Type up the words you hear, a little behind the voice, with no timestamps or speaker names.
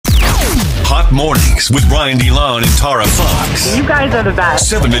Hot Mornings with Brian DeLon and Tara Fox. You guys are the best.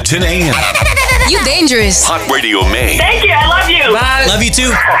 7 to 10 a.m. You dangerous. Hot Radio Maine. Thank you. I love you. Bye. Love you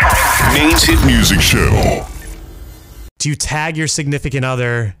too. Maine's hit music show. Do you tag your significant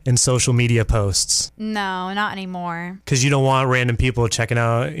other in social media posts? No, not anymore. Because you don't want random people checking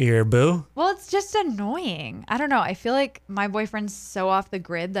out your boo? Well, it's just annoying. I don't know. I feel like my boyfriend's so off the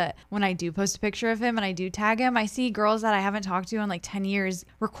grid that when I do post a picture of him and I do tag him, I see girls that I haven't talked to in like 10 years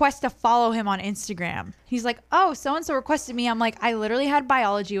request to follow him on Instagram. He's like, oh, so-and-so requested me. I'm like, I literally had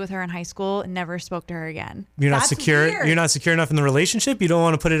biology with her in high school and never spoke to her again. You're not That's secure. weird. You're not secure enough in the relationship? You don't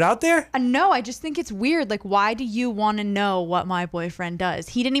want to put it out there? No, I just think it's weird. Like, why do you want to know what my boyfriend does?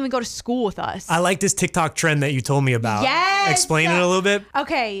 He didn't even go to school with us. I like this TikTok trend that you told me about. Yes! Explain it a little bit.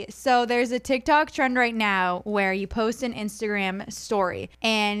 Okay, so there's a TikTok trend right now where you post an Instagram story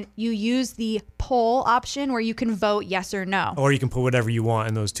and you use the poll option where you can vote yes or no. Or you can put whatever you want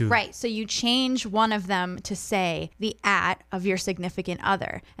in those two. Right, so you change one of them to say the @ of your significant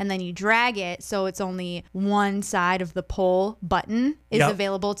other, and then you drag it so it's only one side of the poll button is Yep.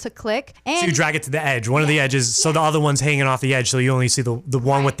 available to click. And So you drag it to the edge, one of the edges, so the other one's hanging off the edge, so you only see the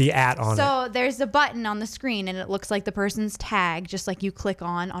one with the @ on it. So there's a button on the screen and it looks like the person's tag, just like you click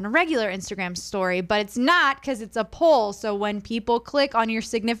on a regular Instagram story, but it's not because it's a poll. So when people click on your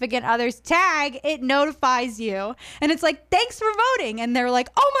significant other's tag, it notifies you. And it's like, thanks for voting. And they're like,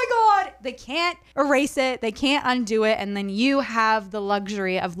 oh my God, they can't erase it. They can't undo it. And then you have the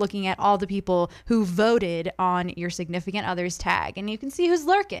luxury of looking at all the people who voted on your significant other's tag. And you can see who's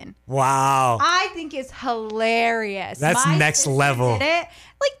lurking. Wow. I think it's hilarious. That's My next sister level. Did it.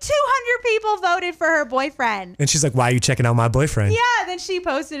 Like 200 people voted for her boyfriend. And she's like, why are you checking out my boyfriend? Yeah, then she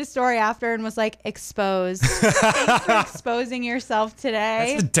posted a story after and was like, exposed. Thanks for exposing yourself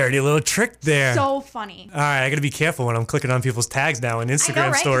today. That's a dirty little trick there. So funny. All right, I got to be careful when I'm clicking on people's tags now in I Instagram know,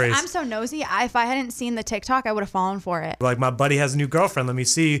 right? 'Cause stories. I'm so nosy. If I hadn't seen the TikTok, I would have fallen for it. Like, my buddy has a new girlfriend. Let me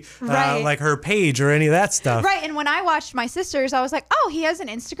see Right. like her page or any of that stuff. Right, and when I watched my sisters, I was like, oh, he has an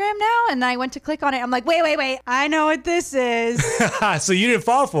Instagram now? And then I went to click on it. I'm like, wait. I know what this is. So you didn't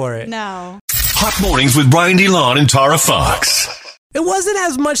fall for it. No. Hot Mornings with Brian DeLon and Tara Fox. It wasn't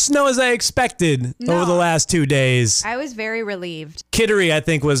as much snow as I expected over the last 2 days. I was very relieved. Kittery, I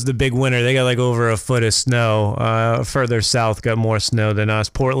think, was the big winner. They got like over a foot of snow. Further south got more snow than us.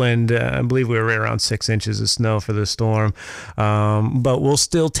 Portland, I believe we were right around 6 inches of snow for the storm. But we'll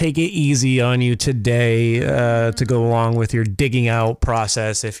still take it easy on you today to go along with your digging out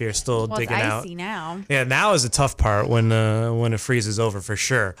process if you're still digging It's out. icy now. Yeah, now is the tough part when it freezes over for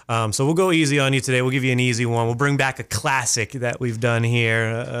sure. So we'll go easy on you today. We'll give you an easy one. We'll bring back a classic that we've done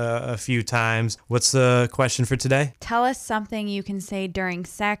here a few times. What's the question for today? Tell us something you can say during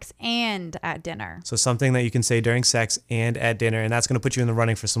sex and at dinner. So something that you can say during sex and at dinner, and that's going to put you in the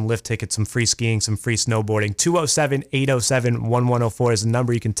running for some lift tickets, some free skiing, some free snowboarding. 207-807-1104 is the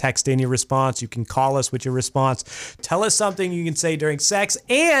number. You can text in your response. You can call us with your response. Tell us something you can say during sex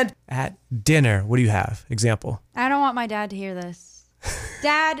and at dinner. What do you have? Example. I don't want my dad to hear this.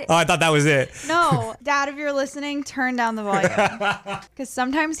 Dad. Oh, I thought that was it. No, Dad, if you're listening, turn down the volume. Because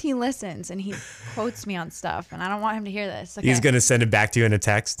sometimes he listens and he quotes me on stuff, and I don't want him to hear this. Okay. He's going to send it back to you in a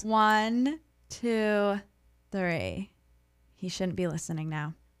text. 1, 2, 3. He shouldn't be listening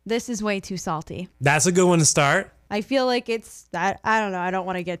now. This is way too salty. That's a good one to start. I feel like it's that. I don't know. I don't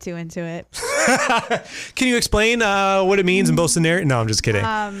want to get too into it. Can you explain what it means in both scenarios? No, I'm just kidding.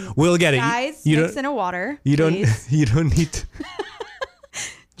 We'll get it. Guys, You mix in a water. You don't. please. You don't need to.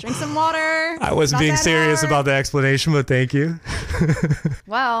 Drink some water. I wasn't Not being that serious hard. about the explanation, but thank you.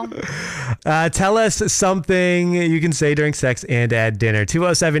 Well, Tell us something you can say during sex and at dinner.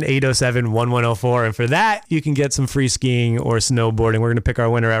 207-807-1104. And for that, you can get some free skiing or snowboarding. We're going to pick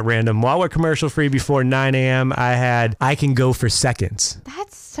our winner at random. While we're commercial free before 9 a.m., I can go for seconds.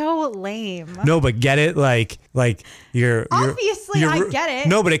 that's so lame. No, but get it? Like you're Obviously, I get it.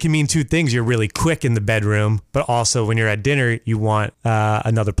 No, but it can mean two things. You're really quick in the bedroom, but also when you're at dinner, you want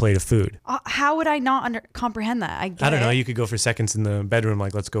another plate of food. How would I not comprehend that? I don't know. You could go for seconds in the bedroom,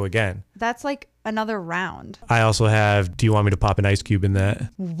 like, let's go again. That's like another round. I also have, do you want me to pop an ice cube in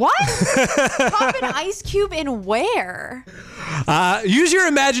that? What? Pop an ice cube in where? Use your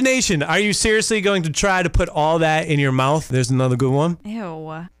imagination. Are you seriously going to try to put all that in your mouth? There's another good one.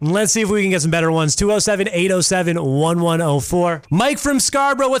 Ew. Let's see if we can get some better ones. 207-807-1104. Mike from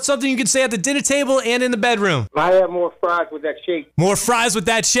Scarborough, what's something you can say at the dinner table and in the bedroom? I have more fries with that shake. More fries with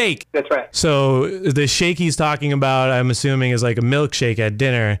that shake. That's right. So the shake he's talking about, I'm assuming, is like a milkshake at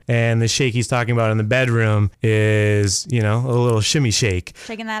dinner, and the shake he's talking about in the bedroom is, a little shimmy shake.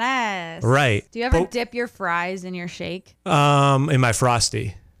 Shaking that ass. Right. Do you ever dip your fries in your shake? In my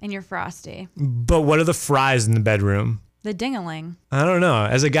Frosty. and you're frosty. But what are the fries in the bedroom? The ding-a-ling. I don't know.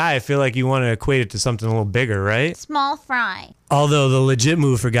 As a guy, I feel like you want to equate it to something a little bigger, right? Small fry. Although the legit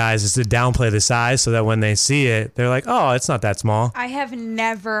move for guys is to downplay the size so that when they see it, they're like, oh, it's not that small. I have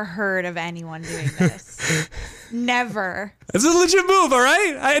never heard of anyone doing this. Never. It's a legit move, all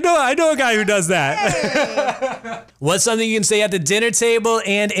right? I know a guy who does that. Hey. What's something you can say at the dinner table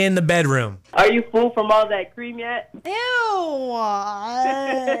and in the bedroom? Are you full from all that cream yet? Ew.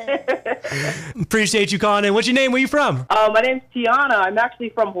 Appreciate you calling in. What's your name? Where you from? My name's Tiana. I'm actually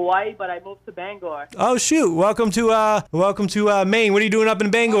from Hawaii, but I moved to Bangor. Oh shoot! Welcome to Maine. What are you doing up in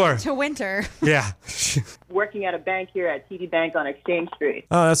Bangor? To winter. Yeah. Working at a bank here at TD Bank on Exchange Street.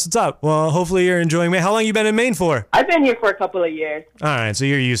 Oh, that's what's up. Well, hopefully you're enjoying Maine. How long you been in Maine for? I've been here for a couple of years. All right, so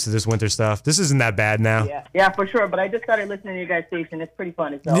you're used to this winter stuff. This isn't that bad now. Yeah, for sure. But I just started listening to your guys' station. It's pretty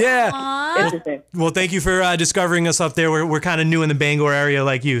fun. So. Yeah. Interesting. Well, thank you for discovering us up there. We're kind of new in the Bangor area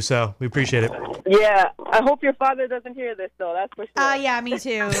like you, so we appreciate it. Yeah, I hope your father doesn't hear this, though. That's for sure. Yeah, me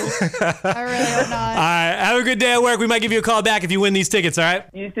too. I really hope not. All right, have a good day at work. We might give you a call back if you win these tickets, all right?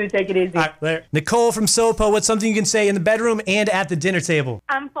 You two take it easy. All right, later. Nicole from SoPo, what's something you can say in the bedroom and at the dinner table?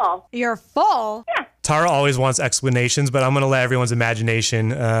 I'm full. You're full? Yeah. Tara always wants explanations, but I'm going to let everyone's imagination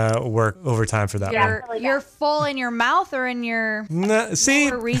work overtime for that one. You're full in your mouth or in your See?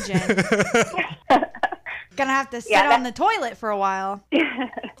 lower region? Gonna have to sit on the toilet for a while.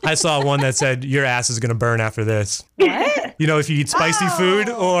 I saw one that said, your ass is going to burn after this. What? You know, if you eat spicy food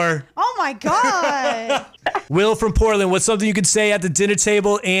or... Oh my God. Will from Portland, what's something you could say at the dinner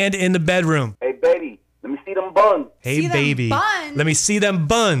table and in the bedroom? Hey, baby, let me see them buns. Hey, See them baby. buns? Let me see them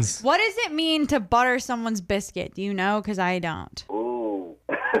buns. What does it mean to butter someone's biscuit? Do you know? Because I don't. Ooh.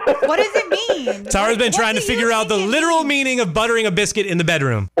 What does it mean? Tara's been What trying to do you figure out the think it literal means? meaning of buttering a biscuit in the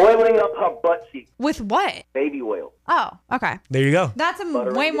bedroom. Oiling up her butt cheeks. With what? Baby oil. Oh, okay. There you go. That's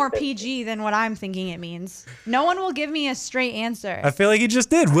Buttering way your more biscuit. PG than what I'm thinking it means. No one will give me a straight answer. I feel like you just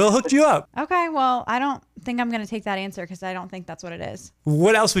did. Will hooked you up. Okay, well, I don't think I'm going to take that answer because I don't think that's what it is.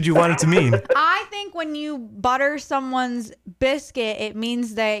 What else would you want it to mean? I think when you butter someone's biscuit, it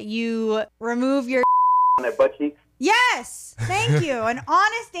means that you remove your... On their butt cheeks. Yes! Thank you. An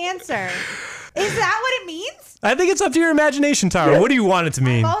honest answer. Is that what it means? I think it's up to your imagination, Tara. What do you want it to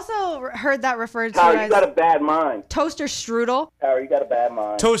mean? I've also heard that referred to Tara, you as got a bad mind. toaster strudel. Tara, you got a bad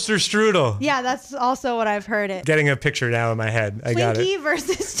mind. Toaster strudel. Yeah, that's also what I've heard it. Getting a picture now in my head. I got it. Twinkie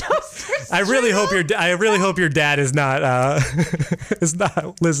versus toaster strudel. I really hope your dad is not is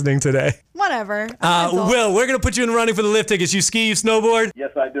not listening today. Whatever. I'm an adult. Will, we're gonna put you in the running for the lift tickets. You ski, you snowboard.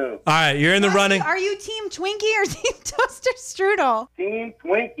 Yes, I do. All right, you're in the running. Are you team Twinkie or team toaster strudel? Team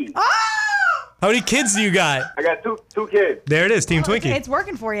Twinkie. Oh! How many kids do you got? I got two kids. There it is, Team Twinkie. It's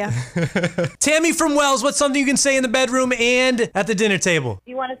working for you. Tammy from Wells, what's something you can say in the bedroom and at the dinner table?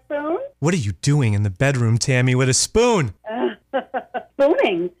 You want a spoon? What are you doing in the bedroom, Tammy, with a spoon?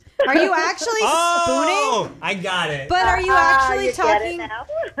 Spooning. Are you actually spooning? I got it. But are you actually you talking? Get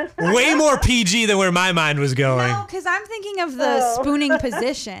it now? Way more PG than where my mind was going. No, because I'm thinking of the spooning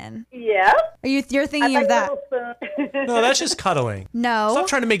position. Yeah. You're thinking of that? No, that's just cuddling. No. Stop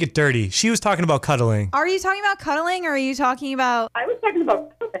trying to make it dirty. She was talking about cuddling. Are you talking about cuddling or are you talking about? I was talking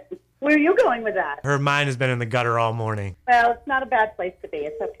about spooning. Where are you going with that? Her mind has been in the gutter all morning. Well, it's not a bad place to be.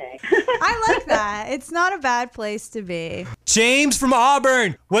 It's okay. I like that. It's not a bad place to be. James from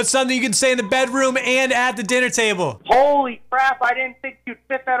Auburn, what's something you can say in the bedroom and at the dinner table? Holy crap, I didn't think you'd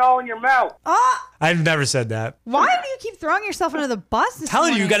fit that all in your mouth. Oh, I've never said that. why do you keep throwing yourself under the bus? This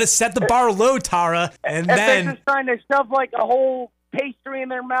Telling you, you got to set the bar low, Tara, and If they're then just trying to shove like a whole pastry in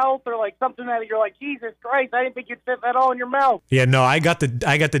their mouth or like something that you're like, Jesus Christ, I didn't think you'd fit that all in your mouth. yeah, no, I got the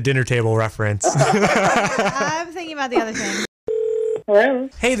dinner table reference. I'm thinking about the other thing. Hello.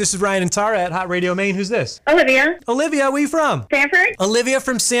 Hey, this is Ryan and Tara at Hot Radio Maine. Who's this? Olivia. Olivia, where you from? Stanford? Olivia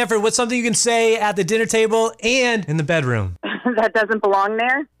from Sanford. What's something you can say at the dinner table and in the bedroom? That doesn't belong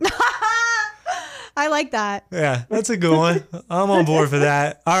there. I like that. Yeah, that's a good one. I'm on board for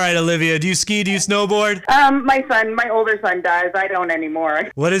that. All right, Olivia, do you ski? Do you snowboard? My older son does. I don't anymore.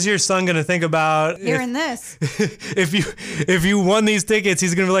 What is your son going to think about Hearing this. if you won these tickets?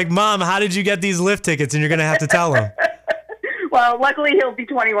 He's going to be like, Mom, how did you get these lift tickets? And you're going to have to tell him. Well, luckily he'll be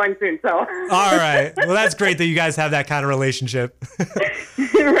 21 soon, so. All right. Well, that's great that you guys have that kind of relationship.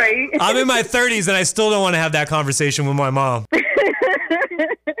 Right? I'm in my 30s and I still don't want to have that conversation with my mom.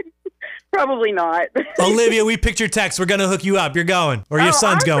 Probably not. Olivia, we picked your text. We're going to hook you up. You're going. Or your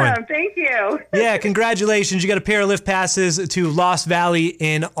son's awesome. going. Thank you. Yeah, congratulations. You got a pair of lift passes to Lost Valley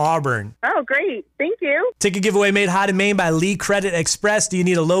in Auburn. Oh, great. Thank you. Ticket giveaway made hot in Maine by Lee Credit Express. Do you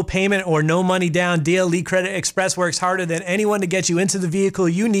need a low payment or no money down deal? Lee Credit Express works harder than anyone to get you into the vehicle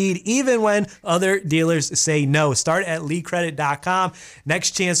you need, even when other dealers say no. Start at leecredit.com.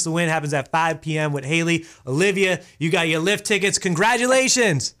 Next chance to win happens at 5 p.m. with Haley. Olivia, you got your lift tickets.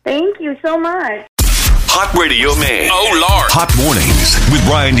 Congratulations. Thank you so much. Hot Radio Maine. Oh, Lord. Hot Mornings with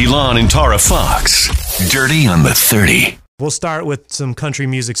Brian DeLon and Tara Fox. Dirty on the 30. We'll start with some country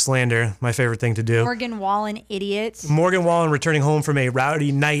music slander, my favorite thing to do. Morgan Wallen idiots. Morgan Wallen returning home from a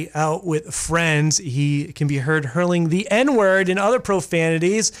rowdy night out with friends. He can be heard hurling the N-word and other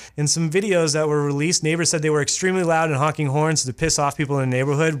profanities in some videos that were released. Neighbors said they were extremely loud and honking horns to piss off people in the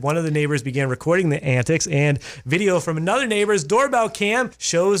neighborhood. One of the neighbors began recording the antics, and video from another neighbor's doorbell cam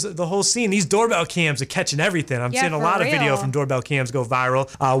shows the whole scene. These doorbell cams are catching everything. I'm seeing a lot of video from doorbell cams go viral.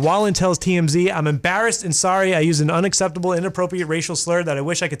 Wallen tells TMZ, "I'm embarrassed and sorry. I used an unacceptable, inappropriate racial slur that I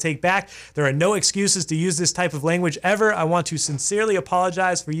wish I could take back. There are no excuses to use this type of language ever. I want to sincerely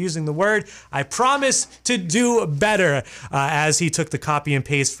apologize for using the word. I promise to do better," as he took the copy and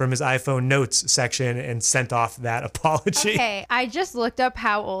paste from his iPhone notes section and sent off that apology. Okay, I just looked up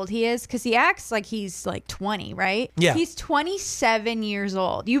how old he is because he acts like he's like 20, right? Yeah. He's 27 years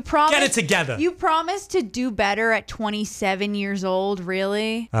old. You promised. Get it together. You promised to do better at 27 years old,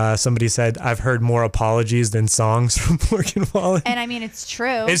 really? Somebody said, "I've heard more apologies than songs from Morgan Wallen." And I mean, it's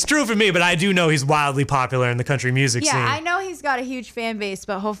true. It's true for me, but I do know he's wildly popular in the country music scene. Yeah, I know he's got a huge fan base,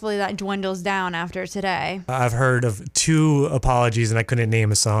 but hopefully that dwindles down after today. I've heard of 2 apologies and I couldn't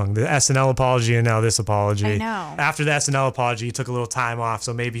name a song. The SNL apology and now this apology. I know. After the SNL apology, he took a little time off,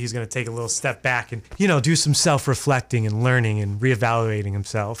 so maybe he's going to take a little step back and, do some self-reflecting and learning and reevaluating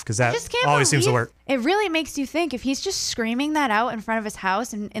himself, because that always seems to work. It really makes you think, if he's just screaming that out in front of his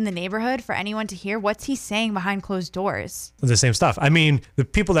house and in the neighborhood for anyone to hear, what's he saying behind closed doors? The same stuff. I mean, the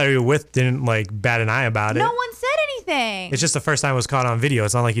people that he was with didn't bat an eye about it. No one said anything. It's just the first time it was caught on video.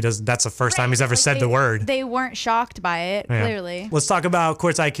 It's not like that's the first time he's ever said the word. They weren't shocked by it, clearly. Let's talk about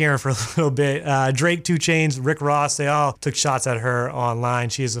Courtside Karen for a little bit. Drake, 2 Chainz, Rick Ross, they all took shots at her online.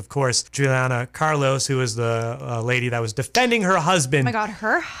 She is, of course, Juliana Carlos, who is the lady that was defending her husband. Oh my God,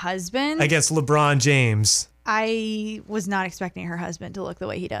 her husband? Against LeBron James. I was not expecting her husband to look the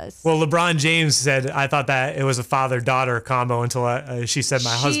way he does. Well, LeBron James said, "I thought that it was a father-daughter combo until she said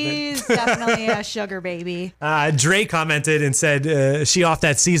my husband." She's definitely a sugar baby. Drake commented and said, "She off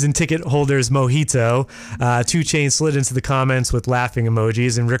that season ticket holder's mojito." 2 Chainz slid into the comments with laughing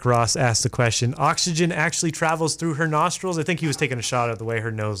emojis, and Rick Ross asked the question, "Oxygen actually travels through her nostrils?" I think he was taking a shot at the way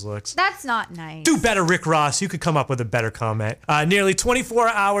her nose looks. That's not nice. Do better, Rick Ross. You could come up with a better comment. Nearly 24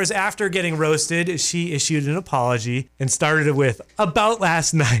 hours after getting roasted, she issued an apology and started it with, "About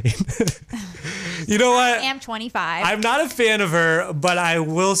last night." You know what? I am 25. I'm not a fan of her, but I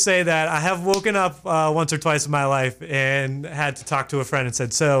will say that I have woken up once or twice in my life and had to talk to a friend and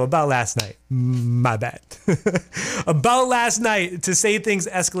said, "So, about last night." My bad. About last night, to say things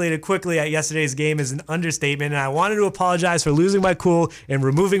escalated quickly at yesterday's game is an understatement, and I wanted to apologize for losing my cool and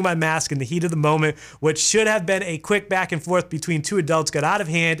removing my mask in the heat of the moment. What should have been a quick back and forth between 2 adults got out of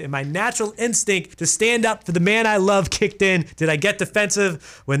hand, and my natural instinct to stand up for the man I love kicked in. Did I get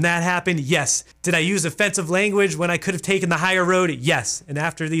defensive when that happened? Yes. Did I use offensive language when I could have taken the higher road? Yes. And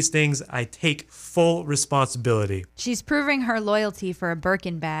after these things, I take full responsibility. She's proving her loyalty for a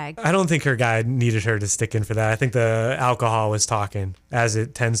Birkin bag. I don't think her guy needed her to stick in for that. I think the alcohol was talking, as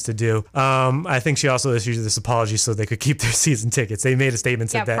it tends to do. I think she also issued this apology so they could keep their season tickets. They made a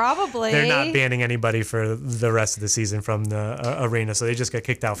statement said that probably they're not banning anybody for the rest of the season from the arena, so they just got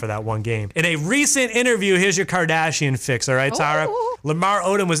kicked out for that one game. In a recent interview, here's your Kardashian fix, all right, Tara? Ooh. Lamar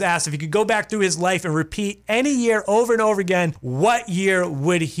Odom was asked if he could go back through his life and repeat any year over and over again, what year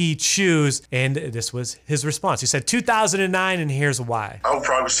would he choose? And this was his response. He said 2009, and here's why. I would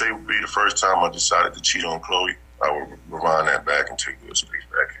probably say it would be the first time I decided to cheat on Chloe. I would rewind that back and take those space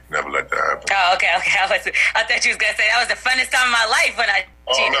back. Never let that happen. Oh, okay. I thought you was going to say that was the funnest time of my life when I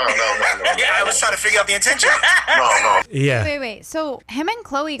cheated. No. Yeah, I was trying to figure out the intention. No. Yeah. Wait. So him and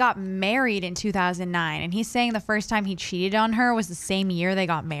Chloe got married in 2009, and he's saying the first time he cheated on her was the same year they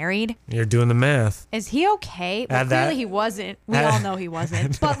got married. You're doing the math. Is he okay? Well, Add clearly that. he wasn't. We all know he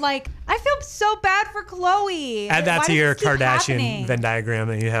wasn't. But I feel so bad for Chloe. Add that Why to does your this keep Kardashian happening? Venn diagram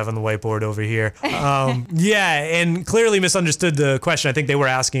that you have on the whiteboard over here. Yeah, and clearly misunderstood the question. I think they were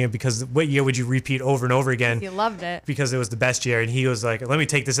asking it because what year would you repeat over and over again? He loved it. Because it was the best year. And he was like, let me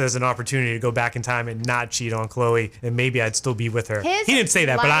take this as an opportunity to go back in time and not cheat on Khloe, and maybe I'd still be with her. His He didn't say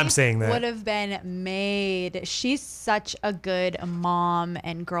that, but I'm saying that. Would have been made. She's such a good mom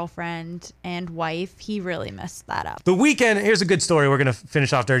and girlfriend and wife. He really messed that up. The Weeknd, here's a good story we're going to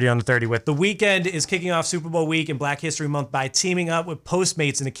finish off Dirty on the 30 with. The Weeknd is kicking off Super Bowl week and Black History Month by teaming up with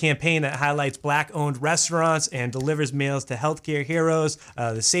Postmates in a campaign that highlights Black-owned restaurants and delivers meals to healthcare heroes.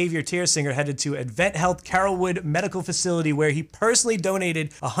 The Savior Tear singer headed to Advent Health Carrollwood Medical Facility, where he personally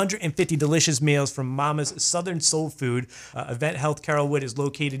donated 150 delicious meals from Mama's Southern Soul Food. Advent Health Carrollwood is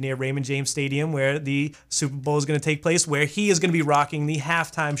located near Raymond James Stadium, where the Super Bowl is going to take place, where he is going to be rocking the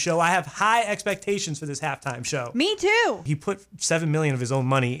halftime show. I have high expectations for this halftime show. Me too. He put $7 million of his own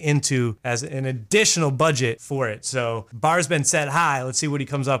money into as an additional budget for it. So bar's been set high. Let's see what he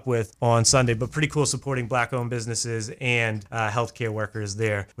comes up with on Sunday. But pretty cool supporting Black-owned businesses and healthcare workers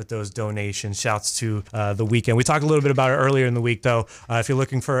there with those donations. Shouts to The Weeknd. We talked a little bit about it earlier in the week, though. If you're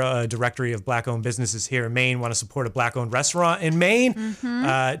looking for a directory of Black-owned businesses here in Maine, want to support a Black-owned restaurant in Maine,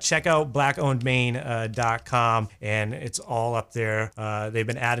 check out blackownedmaine.com, and it's all up there. They've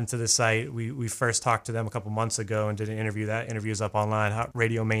been adding to the site. We first talked to them a couple months ago and did an interview. That interview is up online,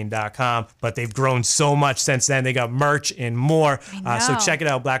 radiomaine.com, but they've grown so much since then. They got merch and more. So check it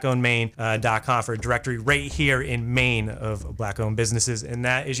out, blackownedmaine.com, for a directory right here in Maine of Black-owned businesses. And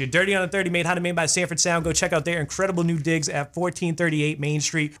that is your Dirty on the 30, made how to Maine by Sanford Sound. Go check out their incredible new digs at 1438 Main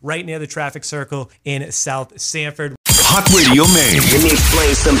Street, right near the traffic circle in South Sanford. Hot Radio Maine. Let me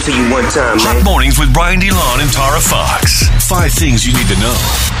explain something to you one time, man. Hot mornings with Brian DeLon and Tara Fox. 5 things you need to know.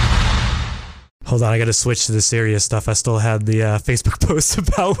 Hold on, I got to switch to the serious stuff. I still had the Facebook post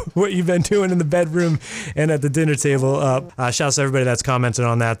about what you've been doing in the bedroom and at the dinner table up. Shouts to everybody that's commented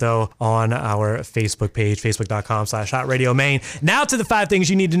on that, though, on our Facebook page, facebook.com/HotRadioMaine. Now to the 5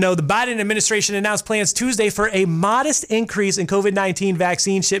 things you need to know. The Biden administration announced plans Tuesday for a modest increase in COVID-19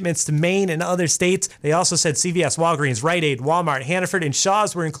 vaccine shipments to Maine and other states. They also said CVS, Walgreens, Rite Aid, Walmart, Hannaford, and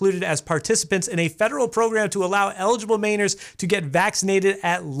Shaw's were included as participants in a federal program to allow eligible Mainers to get vaccinated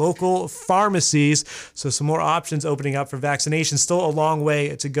at local pharmacies. So some more options opening up for vaccination. Still a long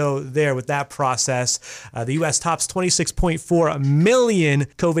way to go there with that process. The U.S. tops 26.4 million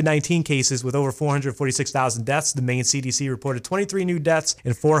COVID-19 cases with over 446,000 deaths. The Maine CDC reported 23 new deaths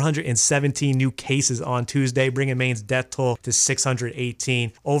and 417 new cases on Tuesday, bringing Maine's death toll to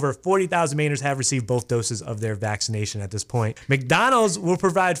 618. Over 40,000 Mainers have received both doses of their vaccination at this point. McDonald's will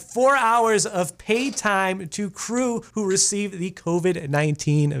provide 4 hours of paid time to crew who receive the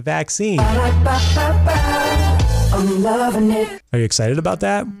COVID-19 vaccine. I'm loving it. Are you excited about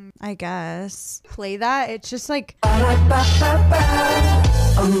that? I guess. Play that. It's just like I'm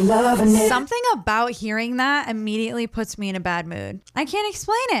loving it. Something about hearing that immediately puts me in a bad mood. I can't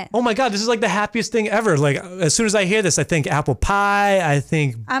explain it. Oh my God, this is like the happiest thing ever. Like, as soon as I hear this, I think apple pie.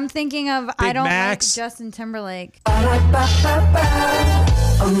 I'm thinking of Big I don't Macs. like Justin Timberlake.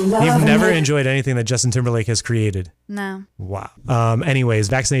 You've never enjoyed anything that Justin Timberlake has created. No. Wow. Anyways,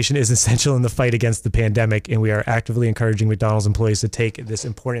 vaccination is essential in the fight against the pandemic, and we are actively encouraging McDonald's employees to take this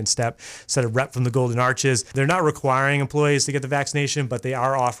important step. Said a rep from the Golden Arches. They're not requiring employees to get the vaccination, but they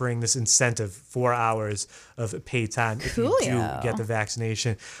are offering this incentive, 4 hours of paid time if you do get the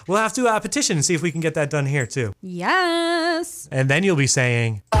vaccination. We'll have to petition and see if we can get that done here too. Yes. And then you'll be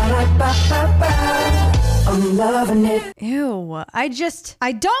saying, I'm loving it. Ew. I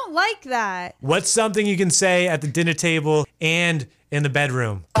don't like that. What's something you can say at the dinner table and in the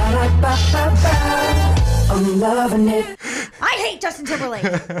bedroom? I'm loving it. I hate Justin Timberlake.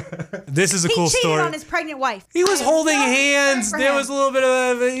 This is a cool He cheated story. on his pregnant wife. He was holding hands. There was a little bit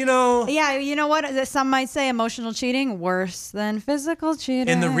of, Yeah, you know what? Some might say emotional cheating worse than physical cheating.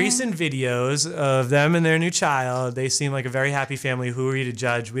 In the recent videos of them and their new child, they seem like a very happy family. Who are you to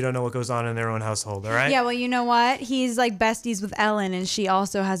judge? We don't know what goes on in their own household, all right? Yeah, well, you know what? He's like besties with Ellen, and she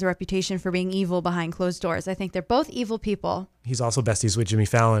also has a reputation for being evil behind closed doors. I think they're both evil people. He's also besties with Jimmy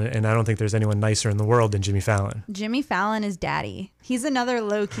Fallon, and I don't think there's anyone nicer in the world than Jimmy Fallon. Jimmy Fallon is daddy. He's another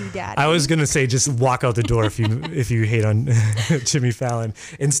low-key daddy. I was gonna say just walk out the door if you hate on Jimmy Fallon.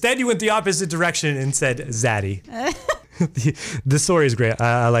 Instead, you went the opposite direction and said Zaddy. This story is great.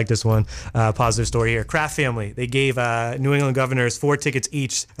 I like this one. Positive story here. Kraft family. They gave New England governors 4 tickets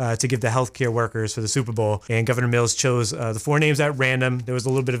each to give to healthcare workers for the Super Bowl. And Governor Mills chose the 4 names at random. There was a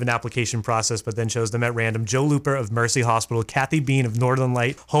little bit of an application process, but then chose them at random. Joe Looper of Mercy Hospital, Kathy Bean of Northern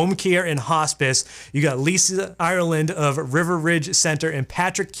Light Home Care and Hospice. You got Lisa Ireland of River Ridge Center and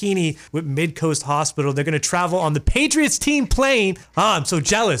Patrick Keeney with Mid-Coast Hospital. They're going to travel on the Patriots team plane. I'm so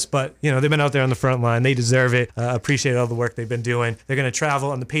jealous, but they've been out there on the front line. They deserve it. Appreciate all the work they've been doing. They're going to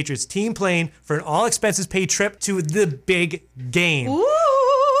travel on the Patriots team plane for an all expenses paid trip to the big game. Ooh.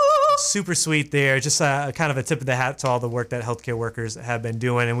 Super sweet there. Just kind of a tip of the hat to all the work that healthcare workers have been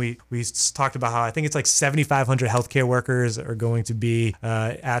doing. And we talked about how I think it's like 7,500 healthcare workers are going to be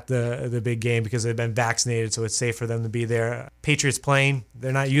at the big game because they've been vaccinated, so it's safe for them to be there. Patriots plane,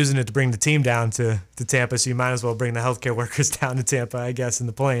 they're not using it to bring the team down to Tampa, so you might as well bring the healthcare workers down to Tampa, I guess, in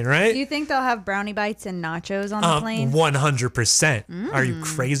the plane, right? Do you think they'll have brownie bites and nachos on the plane? 100%. Are you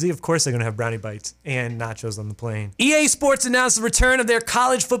crazy? Of course they're going to have brownie bites and nachos on the plane. EA Sports announced the return of their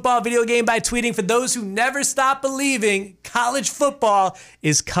college football video game by tweeting, "For those who never stop believing, college football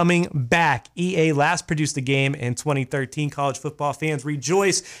is coming back." EA last produced the game in 2013. College football fans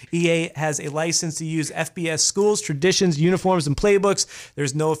rejoice. EA has a license to use FBS schools, traditions, uniforms, and playbooks.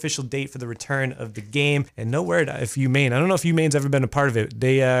 There's no official date for the return of the game, and no word if UMaine. I don't know if UMaine's ever been a part of it.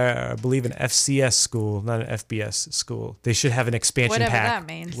 They I believe an FCS school, not an FBS school. They should have an expansion Whatever pack that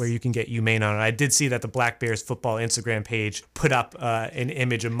means. where you can get UMaine on it. I did see that the Black Bears football Instagram page put up an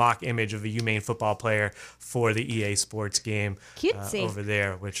image, a mock image of a UMaine football player for the EA Sports game over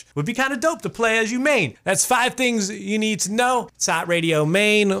there, which would be kind of dope to play as UMaine. That's 5 things you need to know. It's Hot Radio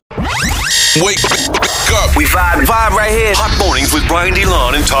Maine. Wake up. We vibe right here. Hot Mornings with Brian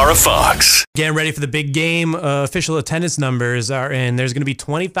DeLon and Tara Fox. Getting ready for the big game. Official attendance numbers are in. There's going to be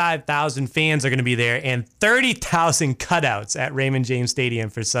 25,000 fans are going to be there and 30,000 cutouts at Raymond James Stadium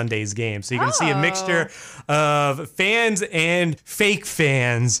for Sunday's game. So you can see a mixture of fans and fake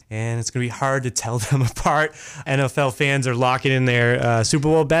fans, and it's going to be hard to tell them apart. NFL fans are locking in their Super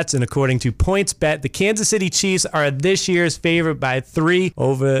Bowl bets, and according to PointsBet, the Kansas City Chiefs are this year's favorite by 3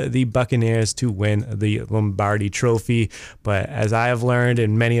 over the Buccaneers to win the Lombardi Trophy. But as I have learned,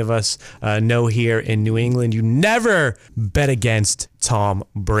 and many of us know here in New England, you never bet against Tom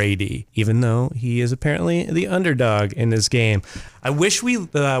Brady, even though he is apparently the underdog in this game. I wish we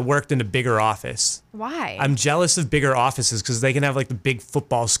worked in a bigger office. Why? I'm jealous of bigger offices because they can have like the big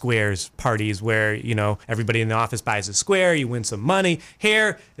football squares parties where, you know, everybody in the office buys a square, you win some money.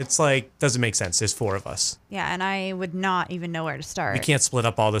 Here, it's like, doesn't make sense. There's 4 of us. Yeah, and I would not even know where to start. We can't split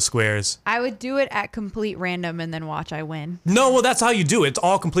up all the squares. I would do it at complete random and then watch I win. No, well, that's how you do it. It's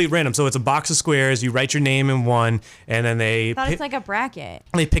all complete random. So it's a box of squares. You write your name in one, and then they... I thought it's like a bracket.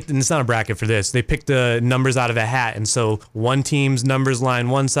 They picked, and it's not a bracket for this. They picked the numbers out of a hat, and so one team's numbers line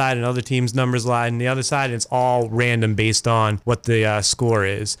one side, another team's numbers line the other side, and it's all random based on what the score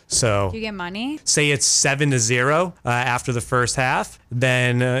is. So Do you get money? say it's 7-0 after the first half,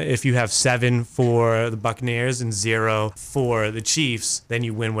 then if you have 7 for the Buccaneers and 0 for the Chiefs, then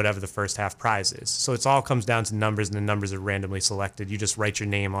you win whatever the first half prize is. So it all comes down to numbers, and the numbers are randomly selected. You just write your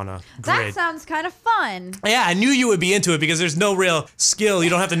name on a grid. That sounds kind of fun. Yeah, I knew you would be into it because there's no real skill. You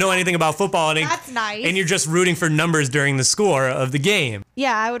don't have to know anything about football. That's nice. And you're just rooting for numbers during the score of the game.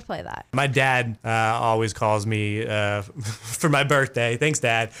 Yeah, I would play that. My dad always calls me for my birthday. Thanks,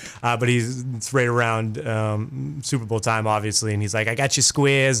 Dad. But it's right around Super Bowl time, obviously. And he's like, I got you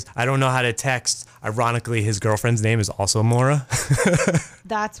squares. I don't know how to text. Ironically, his girlfriend's name is also Maura.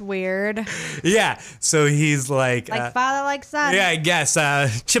 That's weird. Yeah. So he's like... Like father, like son. Yeah, I guess.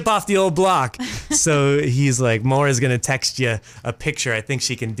 Chip off the old block. So he's like, Maura's going to text you a picture. I think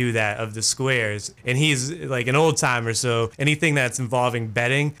she can do that of the squares. And he's like an old timer. So anything that's involving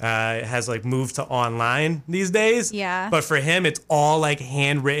betting has like moved to online these days. Yeah. But for him, it's all like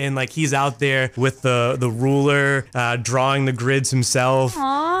handwritten. Like he's out there with the ruler, drawing the grids himself.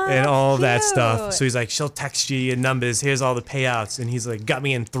 Aww, and all cute. that stuff. So he's like, she'll text you your numbers. Here's all the payouts. And he's like, got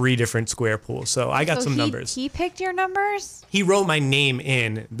me in 3 different square pools. So I got some numbers. He picked your numbers? He wrote my name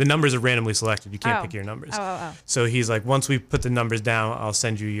in. The numbers are randomly selected. You can't pick your numbers. So he's like, once we put the numbers down, I'll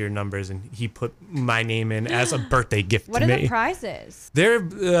send you your numbers. And he put my name in as a birthday gift to me. What are the prizes? They're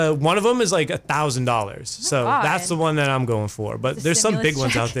one of them is like $1,000. So that's the one that I'm going for. But there's some big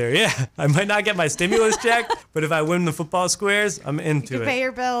ones out there. Yeah, I might not get my stimulus check, but if I win the football squares, I'm into you can it. Pay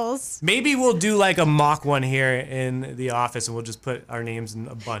your bills. Maybe we'll do like a mock one here in the office, and we'll just put our names in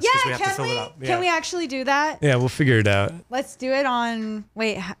a bunch because we have to fill it up. Yeah. Can we actually do that? Yeah, we'll figure it out. Let's do it on.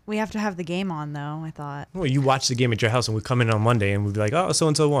 Wait, we have to have the game on though. I thought. Well, you watch the game at your house, and we come in on Monday, and we'll be like, oh, so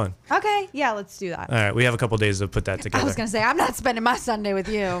and so won. Okay, yeah, let's do that. All right, we have a couple days to put that together. I was gonna say I'm not spending my Sunday with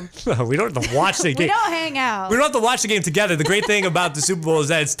you. We don't have to watch the game. We don't hang out. We don't have to watch the game together. The great thing about the Super Bowl is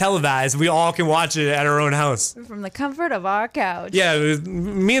that it's televised. We all can watch it at our own house. From the comfort of our couch. Yeah,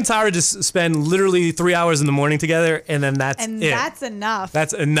 me and Tara just spend literally 3 hours in the morning together, and then that's it. That's enough.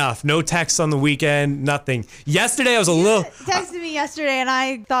 That's enough. No texts on the weekend, nothing. Yesterday I was a little... texted me me yesterday, and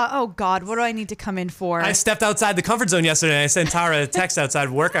I thought, oh God, what do I need to come in for? I stepped outside the comfort zone yesterday, and I sent Tara a text outside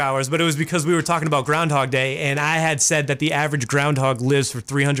work hours, but it was because we were talking about Groundhog Day, and I had said that the average groundhog lives for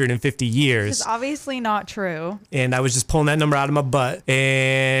 350 years. It's obviously not true. And I was just pulling that number out of my butt,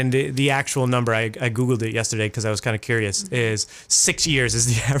 and the actual number, I Googled it yesterday because I was kind of curious, is 6 years is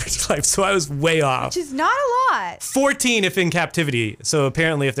the average life, so I was way off. Which is not a lot. 14 if in captivity. So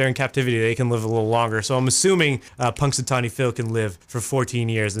apparently if they're in captivity, they can live a little longer. So I'm assuming Punxsutawney Phil can live for 14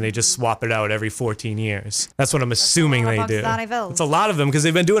 years and they just swap it out every 14 years. That's what I'm assuming they do. It's a lot of them because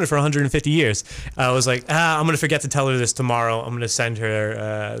they've been doing it for 150 years. I was like, I'm going to forget to tell her this tomorrow. I'm going to send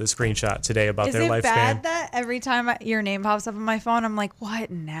her the screenshot today about their lifespan. Is it bad that every time your name pops up on my phone, I'm like,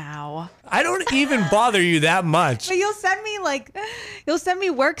 what now? I don't even bother you that much. But you'll send me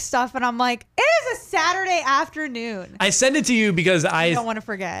work stuff and I'm like, it is a Saturday afternoon. I send it to you because I don't want to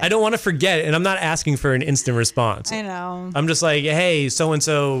forget. I don't want to forget, and I'm not asking for an instant response. I know. I'm just like, hey,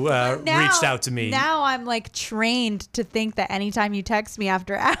 so-and-so reached out to me. Now I'm like trained to think that anytime you text me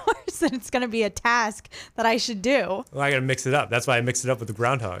after hours, that it's going to be a task that I should do. Well, I got to mix it up. That's why I mixed it up with the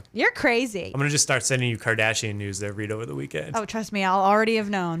groundhog. You're crazy. I'm going to just start sending you Kardashian news that I read over the weekend. Oh, trust me, I'll already have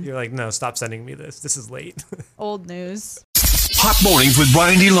known. You're like, no, stop sending me this. This is late. Old news. Hot Mornings with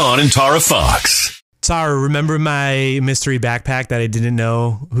Brian DeLon and Tara Fox. Tara, remember my mystery backpack that I didn't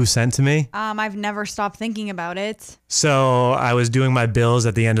know who sent to me? I've never stopped thinking about it. So I was doing my bills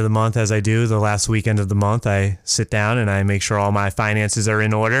at the end of the month, as I do the last weekend of the month. I sit down and I make sure all my finances are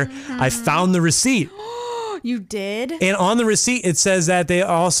in order. I found the receipt. You did? And on the receipt, it says that they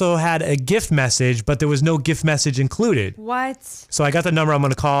also had a gift message, but there was no gift message included. What? So I got the number. I'm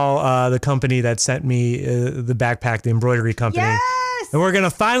going to call the company that sent me the backpack, the embroidery company. Yes! And we're going to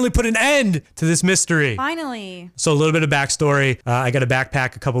finally put an end to this mystery. Finally. So a little bit of backstory. I got a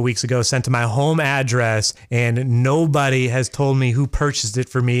backpack a couple weeks ago sent to my home address, and nobody has told me who purchased it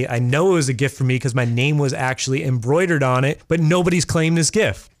for me. I know it was a gift for me because my name was actually embroidered on it, but nobody's claimed this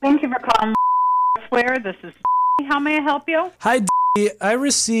gift. Thank you for calling. This is how may I help you? Hi, I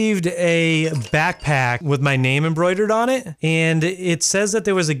received a backpack with my name embroidered on it, and it says that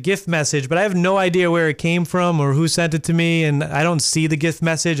there was a gift message, but I have no idea where it came from or who sent it to me, and I don't see the gift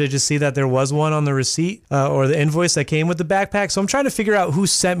message. I just see that there was one on the receipt or the invoice that came with the backpack, so I'm trying to figure out who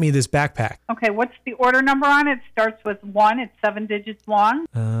sent me this backpack. Okay, what's the order number on it? It starts with 1. It's 7 digits long.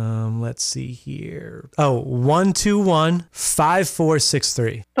 Let's see here. Oh,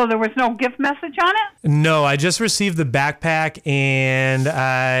 121-5463. So there was no gift message on it? No, I just received the backpack, and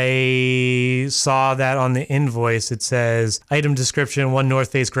I saw that on the invoice it says item description, 1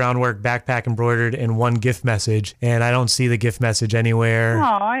 North Face groundwork backpack embroidered, and 1 gift message, and I don't see the gift message anywhere. Oh,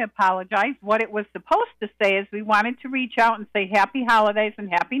 I apologize. What it was supposed to say is we wanted to reach out and say happy holidays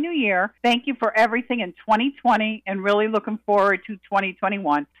and happy new year. Thank you for everything in 2020 and really looking forward to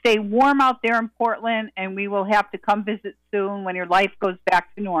 2021. Stay warm out there in Portland, and we will have to come visit soon when your life goes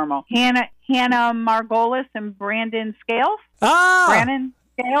back to normal. Hannah Margolis and Brandon Scales. Brandon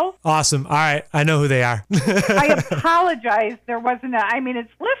Scales. Awesome. All right. I know who they are. I apologize. There wasn't it's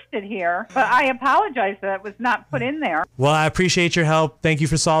listed here, but I apologize that it was not put in there. Well, I appreciate your help. Thank you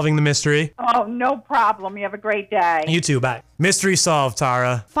for solving the mystery. Oh, no problem. You have a great day. You too. Bye. Mystery solved,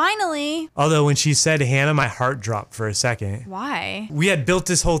 Tara. Finally. Although when she said Hannah, my heart dropped for a second. Why? We had built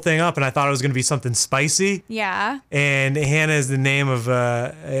this whole thing up, and I thought it was going to be something spicy. Yeah. And Hannah is the name of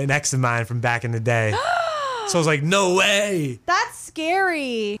an ex of mine from back in the day. So I was like, no way. That's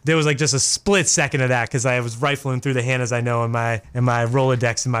scary. There was like just a split second of that because I was rifling through the Hannahs I know in my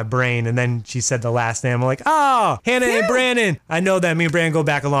Rolodex in my brain. And then she said the last name. I'm like, oh, Hannah and Brandon. I know that me and Brandon go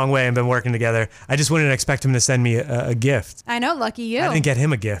back a long way and been working together. I just wouldn't expect him to send me a gift. I know, lucky you. I didn't get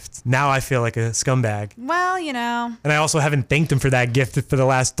him a gift. Now I feel like a scumbag. Well, you know. And I also haven't thanked him for that gift for the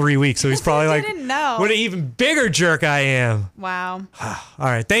last 3 weeks. So he's probably like, didn't know. What an even bigger jerk I am. Wow. All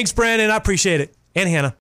right. Thanks, Brandon. I appreciate it. And Hannah.